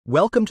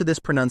Welcome to this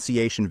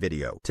pronunciation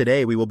video.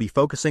 Today we will be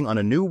focusing on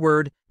a new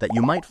word that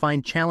you might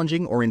find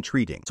challenging or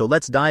intriguing. So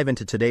let's dive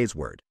into today's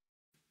word.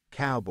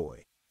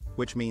 Cowboy,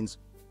 which means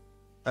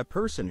a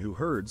person who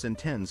herds and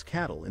tends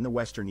cattle in the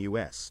western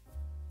U.S.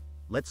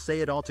 Let's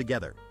say it all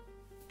together.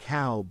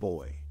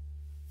 Cowboy.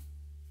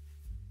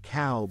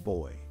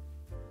 Cowboy.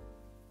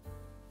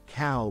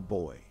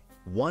 Cowboy.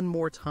 One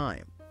more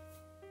time.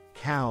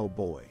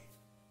 Cowboy.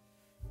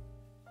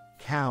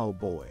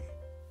 Cowboy.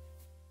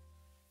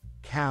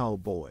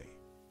 Cowboy.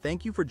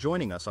 Thank you for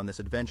joining us on this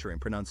adventure in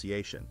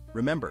pronunciation.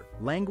 Remember,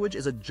 language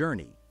is a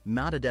journey,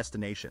 not a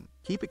destination.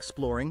 Keep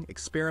exploring,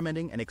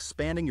 experimenting, and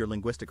expanding your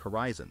linguistic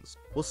horizons.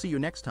 We'll see you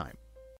next time.